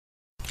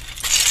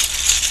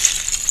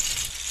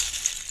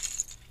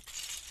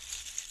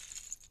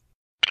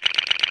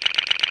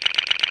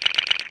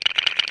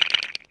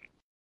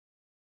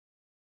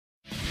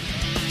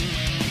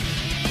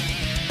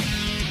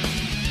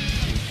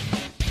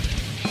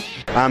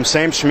I'm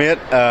Sam Schmidt,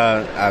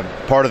 I'm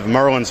part of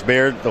Merlin's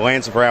Beard, the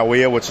Lands of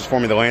Rowea, which is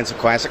formerly the Lands of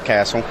Classic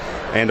Castle,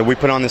 and we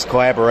put on this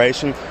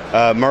collaboration.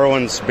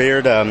 Merlin's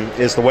Beard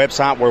is the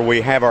website where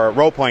we have our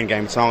role-playing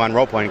game. It's an online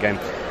role-playing game.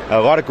 A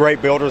lot of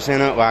great builders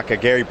in it,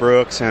 like Gary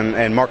Brooks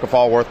and Mark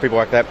Fallworth, people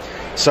like that.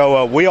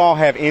 So we all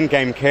have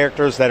in-game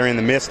characters that are in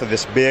the midst of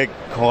this big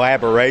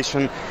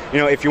collaboration. You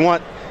know, if you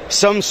want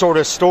some sort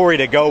of story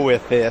to go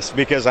with this,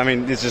 because, I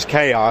mean, it's just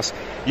chaos,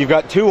 you've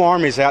got two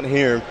armies out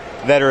here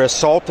that are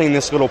assaulting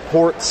this little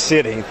port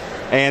city,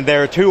 and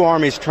there are two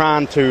armies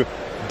trying to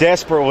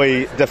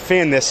desperately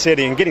defend this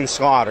city and getting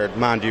slaughtered,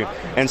 mind you.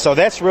 And so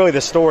that's really the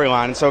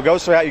storyline. And so it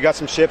goes throughout. You got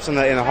some ships in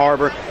the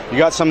harbor. You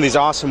got some of these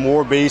awesome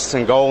war beasts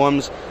and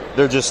golems.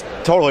 They're just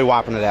totally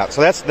wiping it out.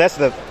 So that's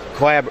the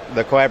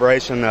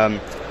collaboration.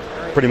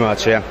 Pretty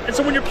much, yeah. And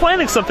so when you're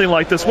planning something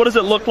like this, what does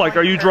it look like?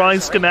 Are you drawing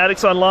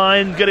schematics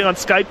online, getting on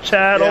Skype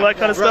chat, all that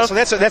kind of stuff?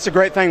 So that's a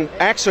great thing.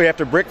 Actually,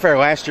 after BrickFair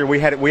last year, we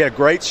had a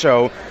great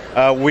show.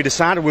 We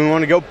decided we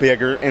wanted to go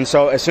bigger, and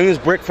so as soon as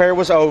BrickFair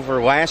was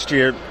over last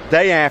year,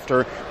 day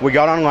after, we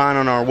got online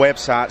on our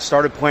website,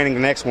 started planning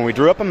the next one. We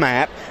drew up a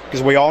map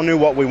because we all knew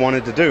what we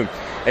wanted to do.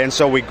 And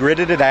so we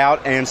gridded it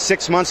out, and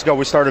 6 months ago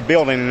we started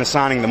building and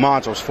assigning the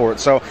modules for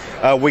it. So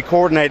we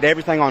coordinated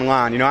everything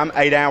online. You know, I'm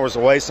 8 hours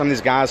away. Some of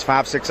these guys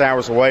 5-6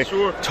 hours away.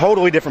 Sure.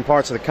 Totally different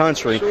parts of the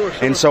country. Sure.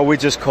 And so we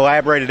just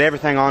collaborated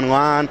everything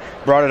online,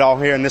 brought it all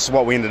here, and this is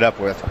what we ended up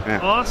with. Yeah.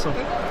 Awesome.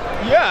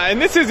 Yeah,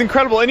 and this is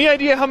incredible. Any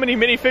idea how many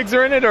minifigs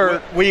are in it?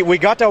 Or we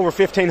got to over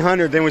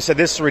 1,500, then we said,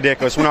 this is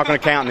ridiculous. We're not going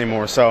to count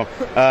anymore. So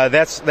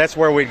that's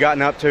where we'd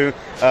gotten up to.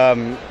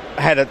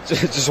 Had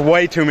just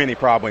way too many,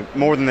 probably,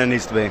 more than there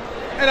needs to be.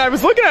 And I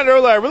was looking at it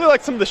earlier, I really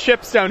like some of the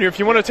ships down here, if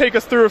you want to take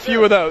us through a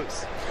few of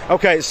those.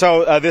 Okay,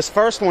 so this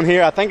first one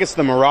here, I think it's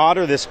the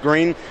Marauder, this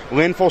green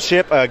Linful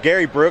ship.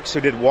 Gary Brooks, who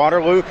did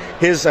Waterloo,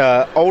 his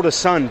oldest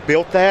son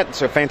built that.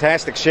 It's a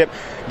fantastic ship.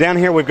 Down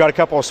here we've got a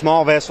couple of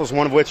small vessels,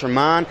 one of which are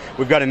mine.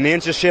 We've got a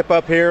Ninja ship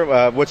up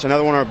here, which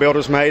another one of our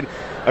builders made.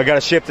 I've got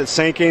a ship that's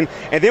sinking.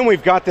 And then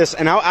we've got this,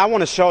 and I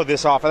want to show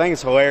this off. I think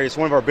it's hilarious.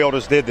 One of our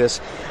builders did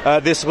this.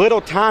 This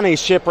little tiny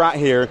ship right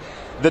here.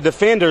 The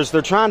defenders,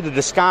 they're trying to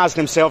disguise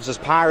themselves as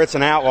pirates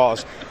and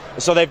outlaws.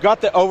 So they've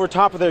got over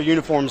top of their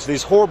uniforms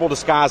these horrible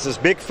disguises,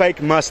 big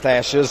fake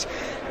mustaches,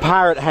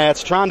 pirate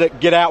hats, trying to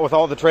get out with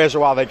all the treasure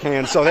while they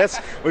can. So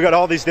we've got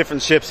all these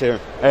different ships here,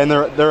 and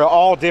they're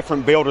all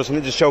different builders, and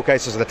it just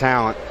showcases the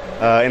talent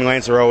in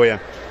Lands of Rowea.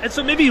 And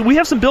so maybe we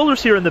have some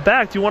builders here in the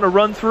back. Do you want to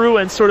run through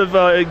and sort of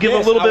give a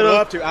little bit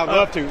of... I'd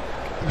love to.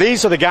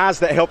 These are the guys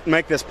that helped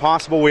make this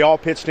possible. We all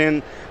pitched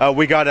in.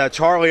 We got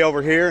Charlie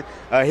over here.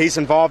 He's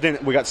involved in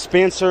it. We got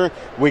Spencer.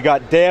 We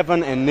got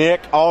Devin and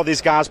Nick. All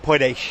these guys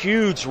played a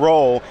huge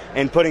role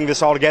in putting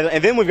this all together.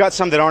 And then we've got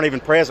some that aren't even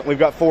present. We've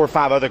got 4 or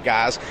 5 other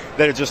guys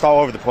that are just all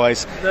over the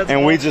place. That's and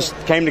awesome. We just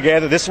came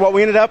together. This is what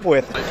we ended up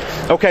with.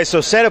 Okay, so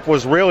setup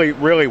was really,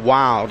 really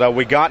wild.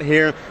 We got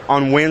here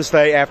on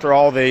Wednesday after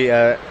all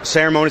the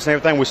ceremonies and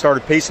everything. We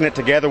started piecing it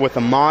together with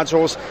the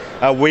modules.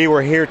 We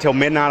were here till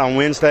midnight on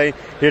Wednesday,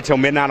 here till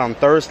midnight on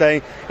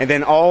Thursday, and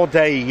then all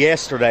day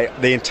yesterday,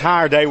 the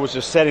entire day was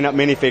just setting up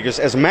minifigures.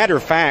 As a matter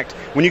of fact,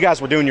 when you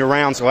guys were doing your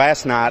rounds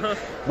last night,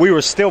 we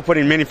were still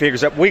putting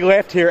minifigures up. We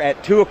left here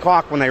at 2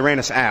 o'clock when they ran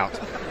us out,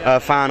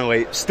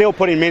 finally. Still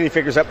putting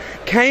minifigures up.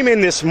 Came in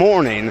this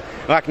morning,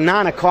 like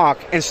 9 o'clock,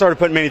 and started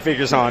putting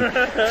minifigures on.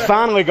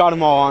 Finally got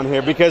them all on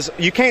here, because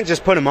you can't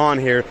just put them on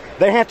here.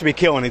 They have to be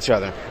killing each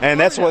other. And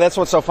that's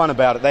what's so fun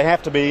about it. They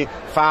have to be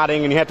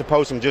fighting, and you have to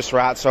pose them just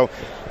right. So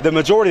the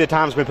majority of the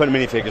time we've been putting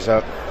minifigures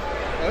up.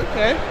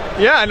 Okay.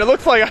 Yeah, and it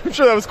looks like, I'm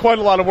sure that was quite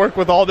a lot of work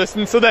with all this.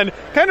 And so then,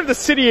 kind of the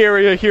city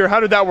area here, how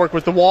did that work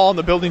with the wall and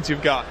the buildings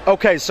you've got?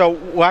 Okay, so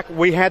like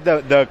we had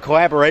the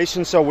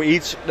collaboration, so we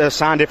each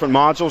assigned different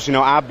modules. You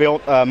know, I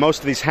built most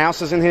of these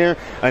houses in here,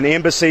 an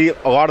embassy,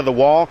 a lot of the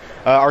wall.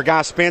 Our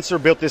guy Spencer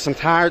built this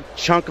entire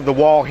chunk of the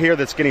wall here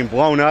that's getting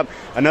blown up.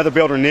 Another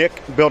builder, Nick,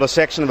 built a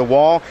section of the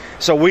wall.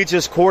 So we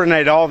just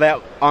coordinated all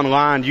that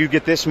online. You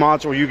get this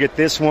module, you get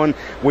this one.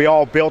 We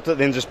all built it,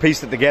 then just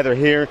pieced it together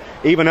here,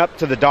 even up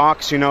to the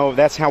docks. You know,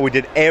 that's how we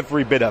did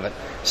every bit of it.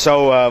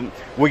 So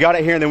we got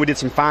it here, and then we did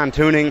some fine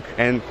tuning,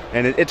 and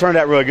it turned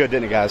out really good,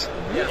 didn't it, guys?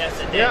 Yes,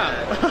 it did.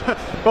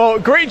 Yeah. Well,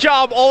 great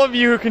job, all of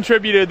you who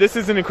contributed. This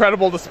is an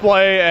incredible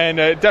display, and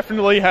it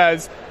definitely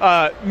has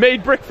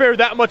made BrickFair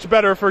that much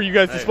better for you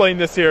guys displaying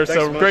this here.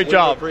 So great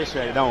job. We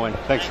appreciate it, don't we?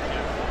 Thanks.